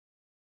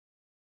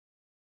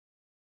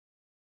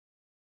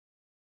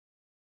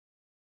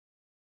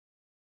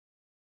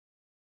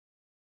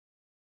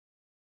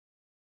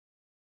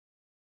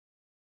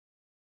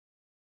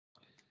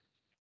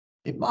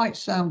It might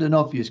sound an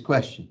obvious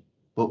question,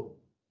 but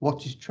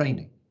what is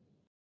training?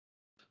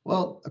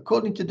 Well,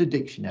 according to the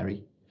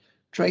dictionary,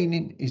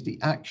 training is the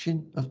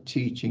action of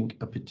teaching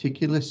a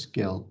particular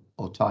skill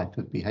or type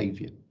of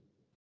behaviour.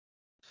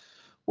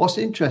 What's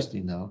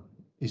interesting though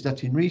is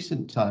that in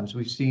recent times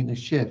we've seen a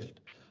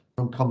shift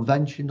from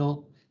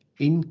conventional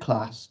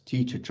in-class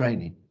teacher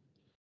training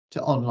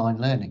to online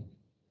learning.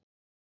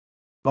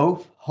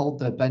 Both hold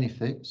their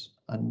benefits,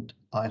 and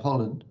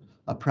Holland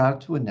are proud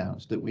to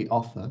announce that we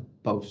offer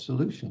both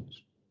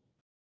solutions.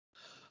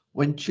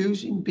 When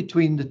choosing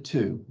between the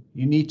two,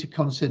 you need to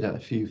consider a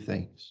few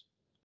things.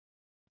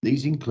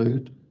 These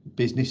include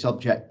business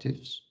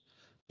objectives,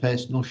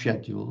 personal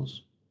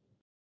schedules,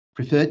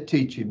 preferred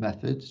teaching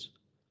methods,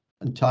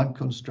 and time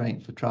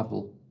constraint for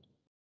travel,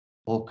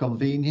 or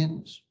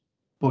convenience,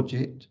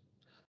 budget,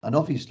 and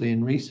obviously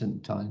in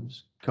recent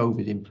times,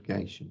 COVID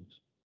implications.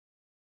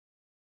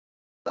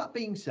 That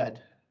being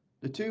said,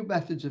 the two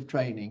methods of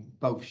training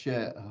both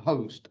share a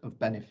host of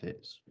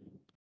benefits.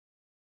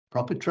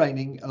 Proper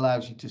training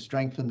allows you to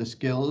strengthen the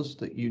skills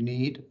that you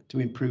need to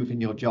improve in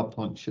your job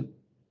function.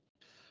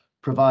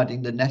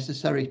 Providing the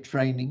necessary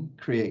training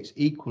creates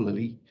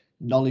equally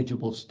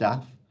knowledgeable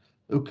staff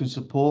who can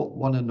support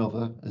one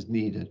another as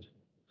needed.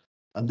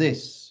 And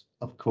this,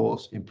 of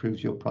course,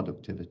 improves your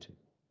productivity.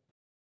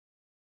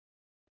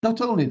 Not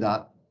only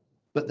that,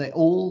 but they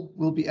all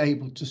will be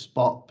able to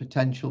spot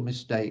potential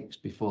mistakes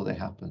before they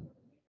happen,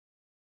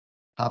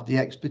 have the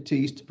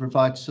expertise to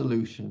provide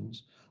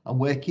solutions, and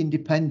work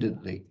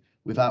independently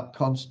without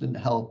constant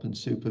help and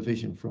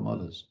supervision from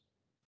others.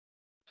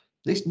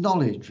 This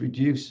knowledge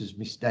reduces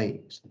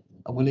mistakes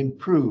and will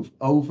improve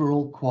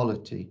overall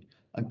quality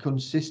and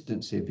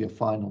consistency of your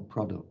final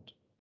product.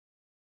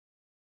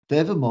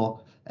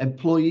 Furthermore,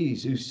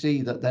 employees who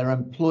see that their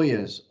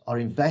employers are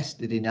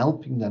invested in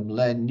helping them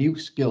learn new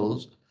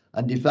skills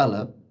and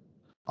develop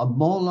are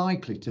more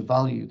likely to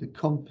value the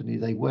company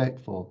they work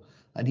for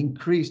and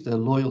increase their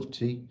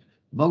loyalty,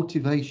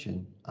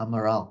 motivation, and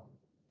morale.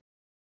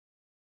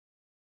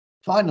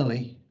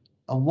 Finally,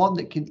 and one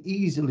that can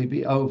easily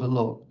be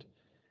overlooked,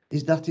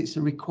 is that it's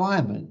a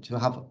requirement to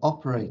have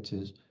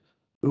operators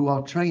who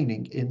are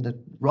training in the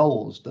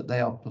roles that they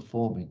are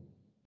performing.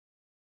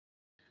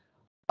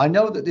 I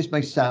know that this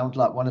may sound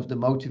like one of the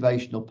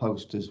motivational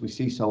posters we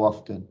see so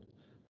often,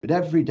 but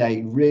every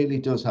day really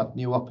does have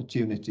new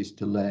opportunities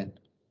to learn.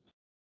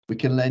 We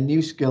can learn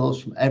new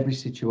skills from every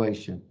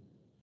situation.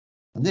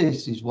 And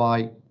this is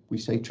why we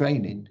say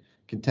training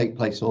can take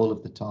place all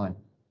of the time.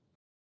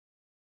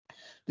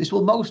 This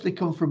will mostly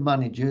come from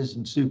managers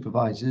and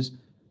supervisors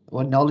who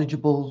are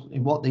knowledgeable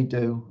in what they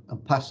do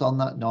and pass on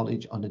that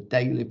knowledge on a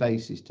daily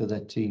basis to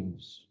their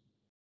teams.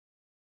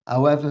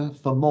 However,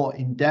 for more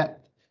in-depth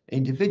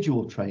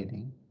individual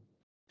training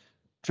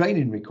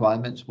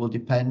requirements will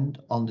depend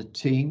on the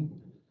team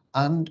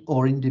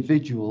and/or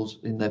individuals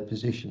in their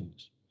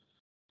positions,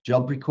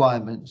 job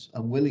requirements,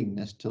 and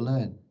willingness to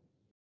learn.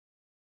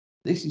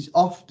 This is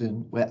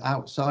often where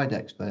outside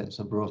experts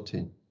are brought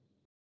in.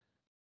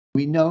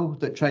 We know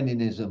that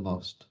training is a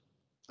must,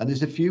 and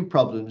there's a few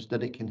problems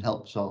that it can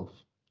help solve.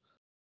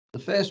 The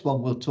first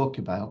one we'll talk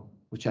about,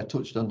 which I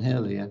touched on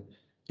earlier,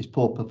 is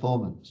poor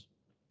performance.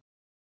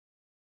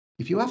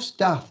 If you have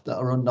staff that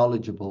are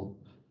unknowledgeable,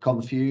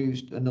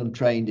 confused, and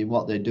untrained in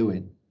what they're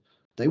doing,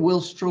 they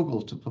will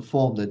struggle to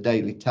perform their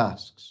daily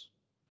tasks.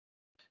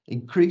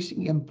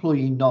 Increasing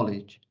employee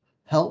knowledge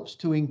helps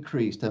to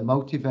increase their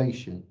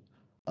motivation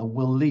and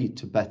will lead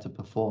to better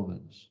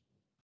performance.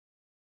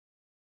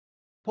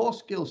 Poor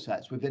skill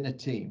sets within a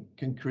team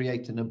can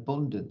create an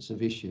abundance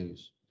of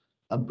issues,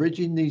 and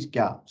bridging these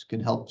gaps can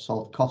help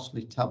solve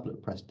costly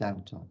tablet press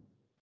downtime.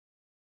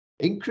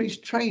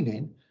 Increased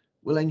training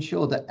will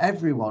ensure that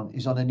everyone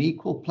is on an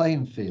equal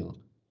playing field,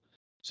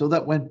 so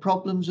that when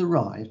problems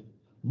arrive,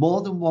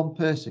 more than one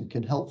person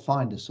can help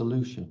find a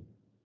solution.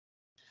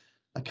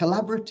 A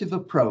collaborative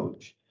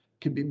approach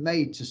can be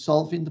made to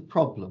solving the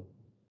problem.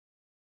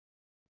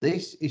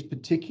 This is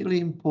particularly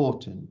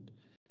important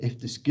if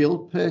the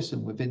skilled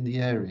person within the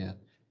area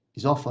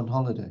is off on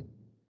holiday.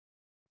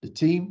 The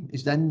team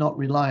is then not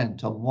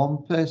reliant on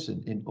one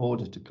person in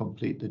order to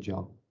complete the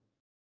job.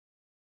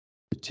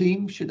 The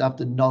team should have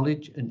the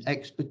knowledge and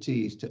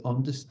expertise to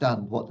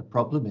understand what the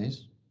problem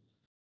is,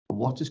 and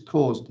what has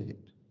caused it,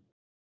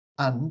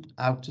 and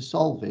how to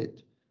solve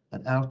it,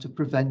 and how to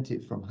prevent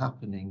it from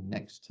happening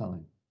next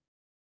time.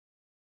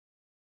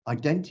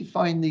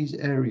 Identifying these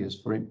areas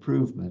for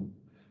improvement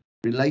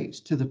relates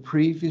to the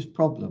previous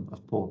problem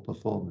of poor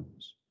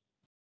performance.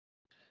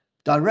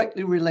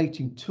 Directly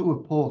relating to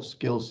a poor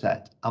skill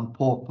set and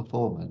poor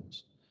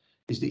performance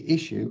is the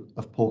issue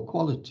of poor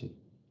quality.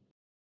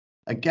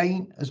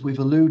 Again, as we've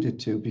alluded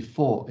to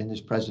before in this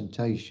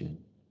presentation,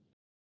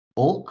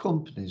 all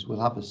companies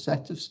will have a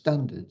set of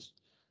standards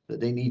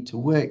that they need to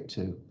work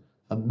to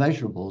and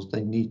measurables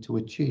they need to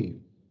achieve.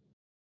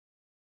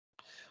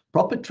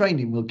 Proper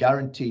training will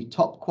guarantee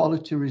top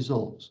quality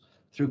results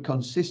through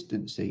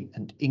consistency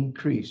and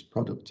increased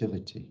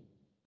productivity.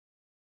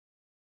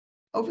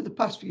 Over the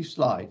past few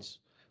slides,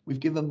 We've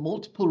given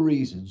multiple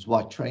reasons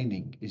why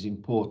training is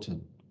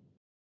important,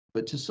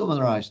 but to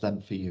summarise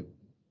them for you.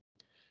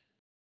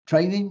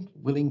 Training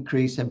will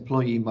increase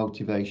employee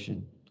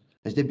motivation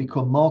as they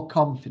become more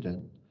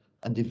confident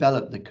and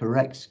develop the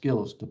correct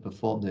skills to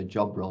perform their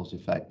job roles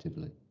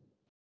effectively.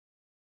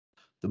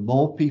 The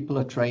more people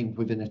are trained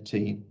within a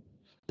team,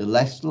 the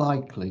less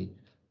likely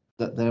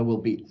that there will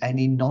be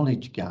any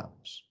knowledge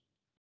gaps.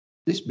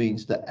 This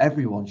means that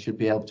everyone should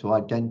be able to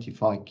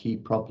identify key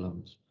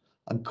problems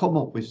and come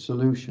up with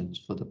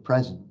solutions for the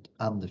present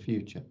and the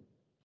future.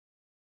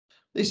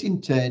 This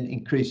in turn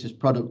increases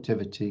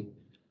productivity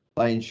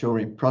by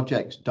ensuring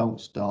projects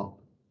don't stop,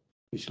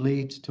 which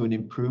leads to an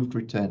improved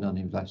return on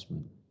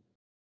investment.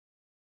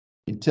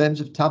 In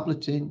terms of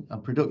tableting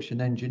and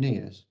production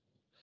engineers,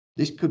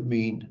 this could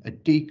mean a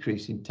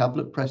decrease in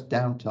tablet press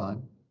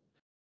downtime,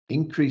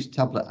 increased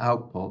tablet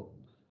output,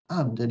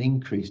 and an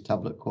increased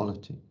tablet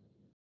quality.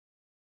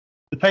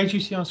 The page you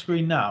see on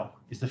screen now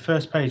is the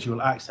first page you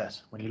will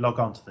access when you log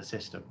on to the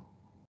system.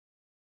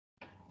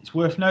 It's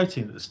worth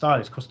noting that the style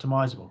is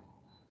customizable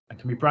and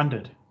can be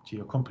branded to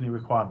your company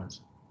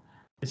requirements.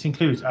 This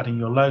includes adding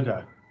your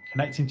logo,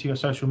 connecting to your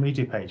social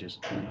media pages,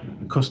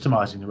 and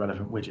customizing the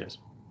relevant widgets.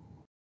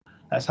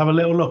 Let's have a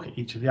little look at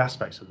each of the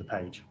aspects of the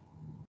page.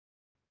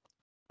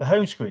 The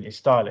home screen is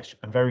stylish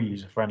and very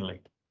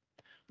user-friendly.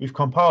 We've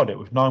compiled it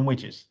with 9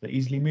 widgets that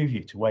easily move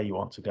you to where you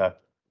want to go.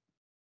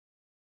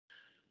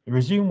 The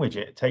resume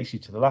widget takes you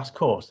to the last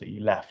course that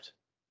you left.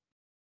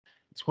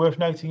 It's worth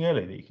noting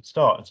earlier that you can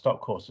start and stop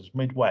courses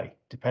midway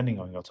depending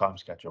on your time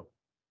schedule.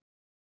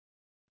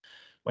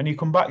 When you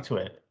come back to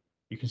it,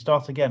 you can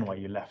start again where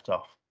you left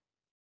off.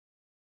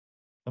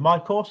 The My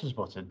Courses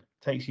button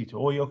takes you to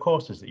all your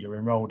courses that you're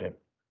enrolled in,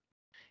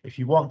 if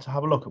you want to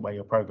have a look at where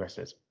your progress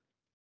is.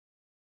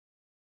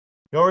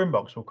 Your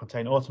inbox will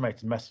contain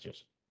automated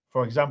messages,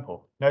 for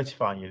example,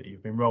 notifying you that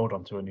you've been enrolled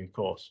onto a new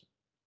course,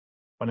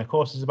 when a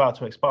course is about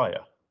to expire,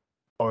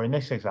 or in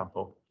this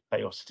example, that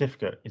your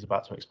certificate is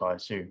about to expire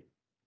soon.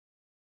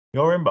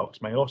 Your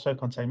inbox may also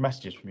contain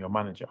messages from your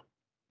manager.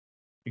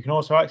 You can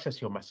also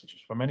access your messages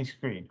from any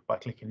screen by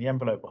clicking the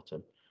envelope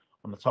button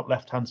on the top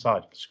left-hand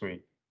side of the screen.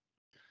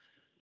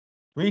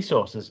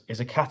 Resources is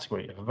a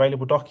category of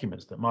available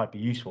documents that might be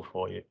useful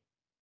for you.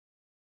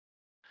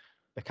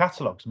 The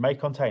catalogues may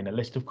contain a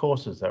list of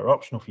courses that are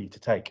optional for you to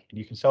take, and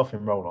you can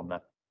self-enroll on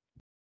them.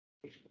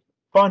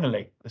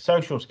 Finally, the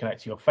socials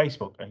connect to your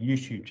Facebook and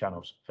YouTube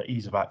channels for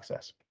ease of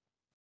access.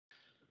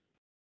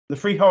 The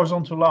 3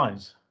 horizontal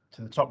lines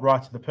to the top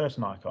right of the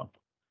person icon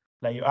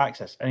let you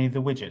access any of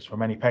the widgets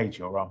from any page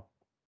you're on.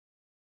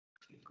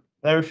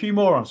 There are a few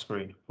more on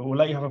screen, but we'll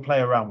let you have a play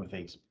around with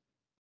these.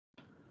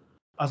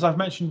 As I've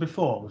mentioned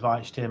before with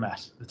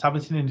IHTMS, the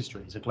tableting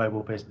industry is a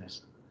global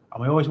business,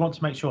 and we always want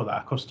to make sure that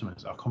our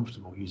customers are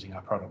comfortable using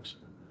our products.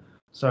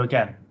 So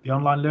again, the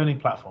online learning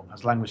platform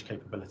has language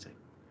capability.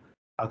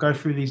 I'll go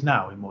through these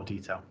now in more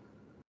detail.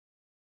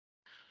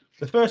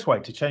 The first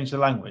way to change the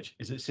language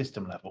is at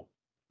system level.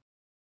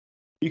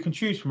 You can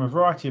choose from a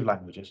variety of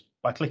languages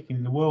by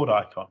clicking the world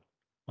icon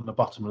on the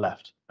bottom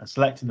left and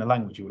selecting the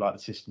language you would like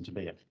the system to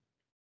be in.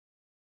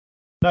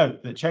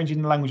 Note that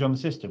changing the language on the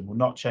system will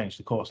not change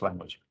the course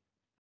language.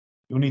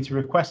 You'll need to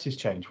request this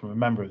change from a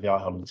member of the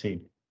Holland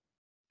team.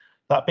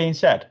 That being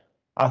said,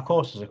 our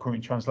courses are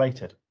currently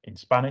translated in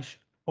Spanish,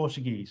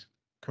 Portuguese,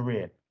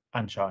 Korean,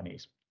 and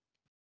Chinese.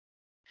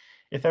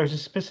 If there is a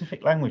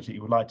specific language that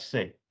you would like to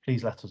see,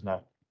 please let us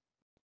know.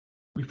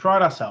 We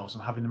pride ourselves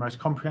on having the most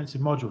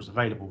comprehensive modules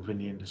available within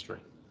the industry.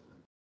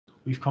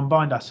 We've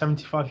combined our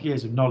 75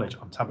 years of knowledge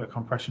on tablet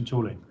compression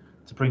tooling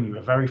to bring you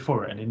a very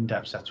thorough and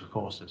in-depth set of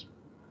courses.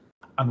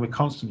 And we're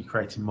constantly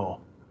creating more,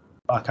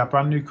 like our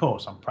brand new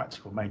course on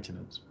practical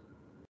maintenance.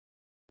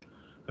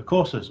 The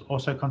courses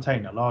also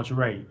contain a large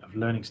array of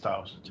learning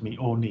styles to meet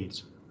all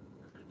needs.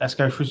 Let's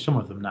go through some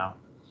of them now.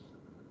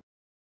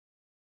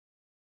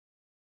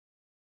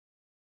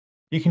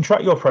 You can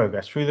track your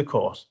progress through the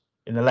course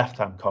in the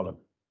left-hand column.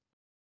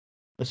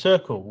 The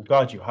circle will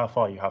guide you how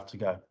far you have to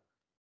go.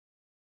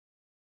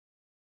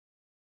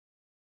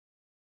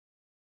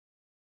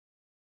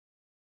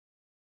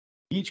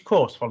 Each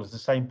course follows the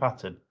same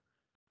pattern,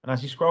 and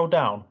as you scroll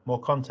down, more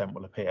content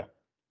will appear.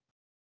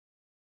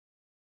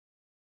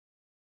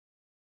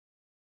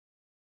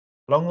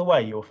 Along the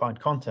way, you will find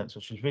content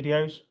such as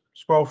videos,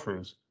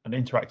 scroll-throughs, and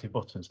interactive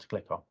buttons to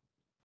click on.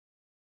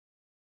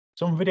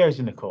 Some videos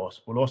in the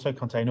course will also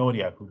contain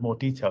audio with more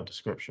detailed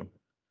description.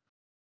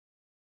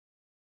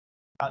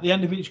 At the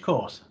end of each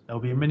course, there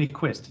will be a mini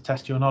quiz to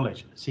test your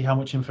knowledge and see how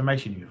much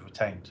information you have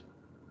retained.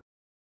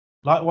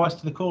 Likewise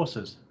to the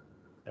courses,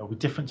 there will be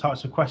different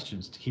types of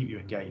questions to keep you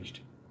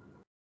engaged.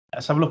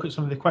 Let's have a look at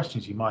some of the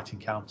questions you might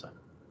encounter.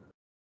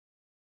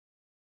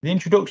 The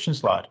introduction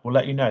slide will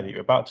let you know that you're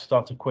about to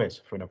start a quiz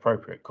for an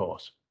appropriate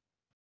course.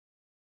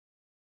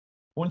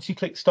 Once you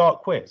click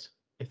Start Quiz,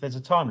 if there's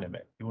a time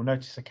limit, you will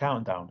notice a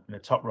countdown in the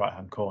top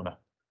right-hand corner.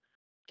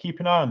 Keep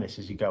an eye on this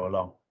as you go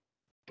along.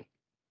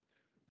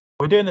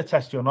 We're doing the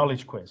Test Your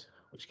Knowledge quiz,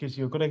 which gives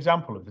you a good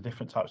example of the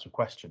different types of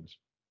questions.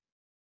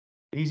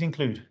 These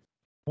include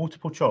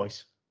multiple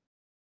choice,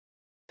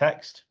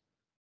 text,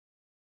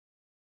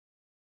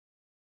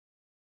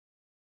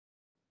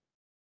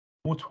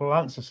 multiple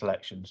answer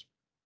selections,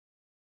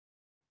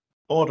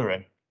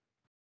 ordering,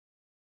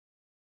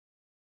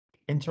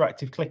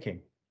 interactive clicking,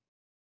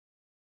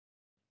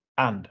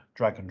 and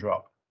drag and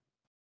drop.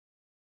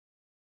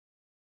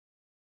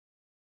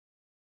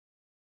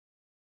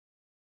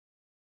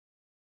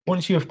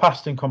 Once you have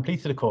passed and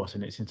completed a course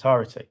in its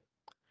entirety,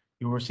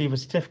 you will receive a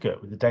certificate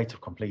with the date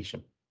of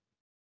completion.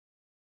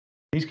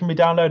 These can be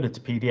downloaded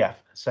to PDF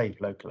and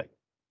saved locally.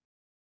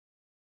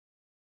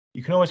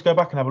 You can always go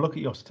back and have a look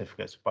at your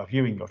certificates by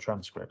viewing your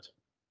transcript.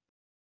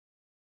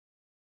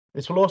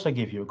 This will also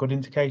give you a good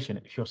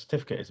indication if your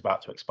certificate is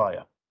about to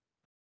expire.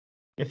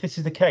 If this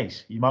is the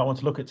case, you might want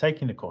to look at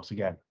taking the course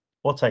again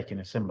or taking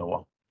a similar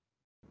one.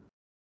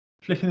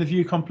 Flipping the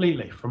view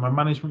completely from a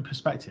management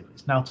perspective,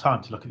 it's now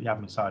time to look at the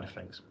admin side of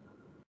things.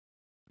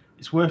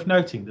 It's worth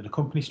noting that a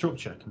company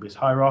structure can be as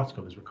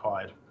hierarchical as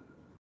required,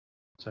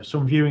 so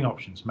some viewing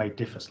options may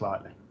differ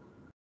slightly.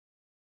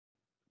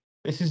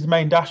 This is the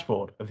main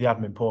dashboard of the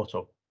admin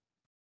portal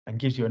and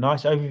gives you a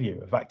nice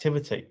overview of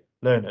activity,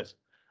 learners,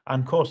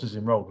 and courses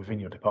enrolled within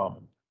your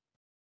department.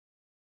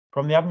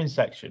 From the admin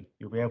section,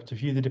 you'll be able to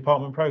view the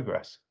department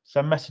progress,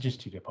 send messages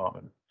to your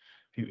department,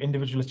 view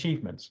individual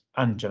achievements,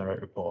 and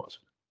generate reports.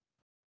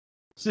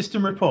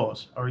 System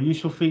reports are a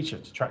useful feature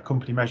to track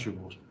company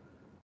measurables.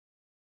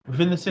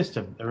 Within the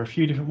system, there are a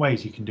few different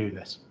ways you can do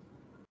this.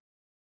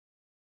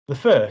 The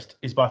first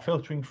is by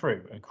filtering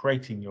through and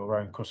creating your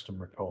own custom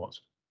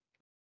reports.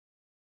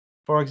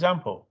 For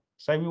example,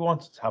 say we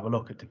wanted to have a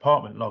look at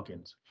department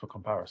logins for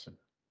comparison.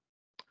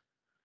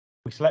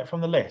 We select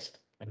from the list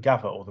and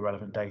gather all the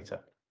relevant data.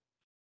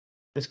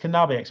 This can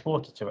now be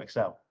exported to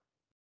Excel.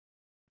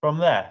 From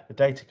there, the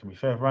data can be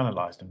further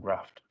analysed and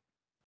graphed.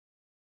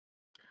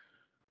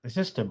 The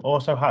system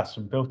also has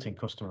some built-in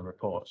customer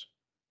reports,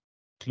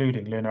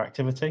 including learner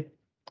activity,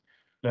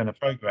 learner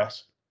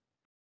progress,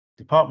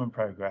 department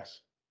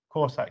progress,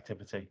 course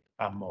activity,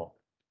 and more.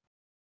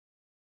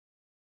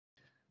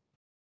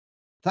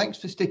 Thanks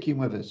for sticking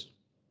with us.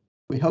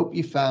 We hope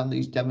you found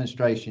these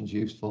demonstrations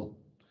useful,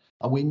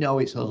 and we know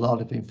it's a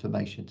lot of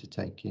information to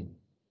take in.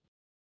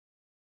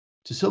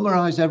 To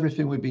summarise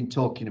everything we've been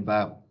talking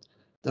about,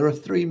 there are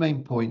 3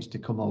 main points to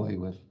come away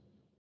with.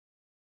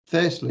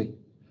 Firstly,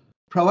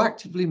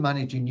 proactively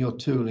managing your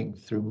tooling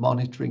through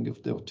monitoring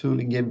of the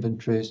tooling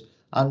inventories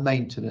and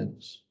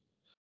maintenance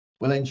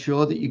will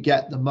ensure that you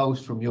get the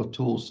most from your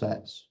tool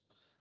sets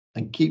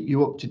and keep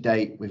you up to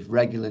date with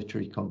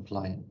regulatory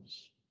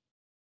compliance.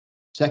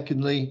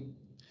 Secondly,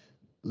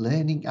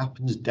 learning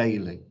happens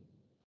daily,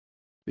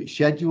 but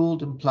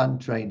scheduled and planned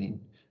training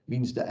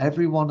means that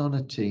everyone on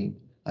a team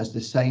has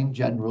the same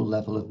general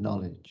level of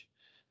knowledge,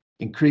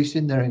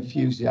 increasing their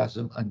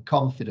enthusiasm and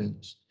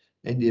confidence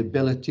in the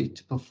ability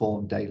to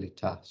perform daily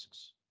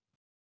tasks.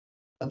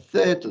 And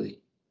thirdly,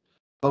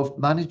 both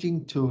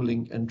managing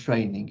tooling and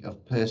training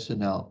of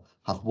personnel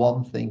have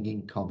one thing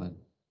in common.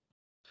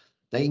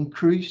 They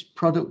increase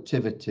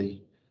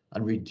productivity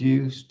and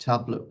reduce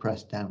tablet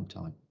press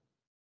downtime.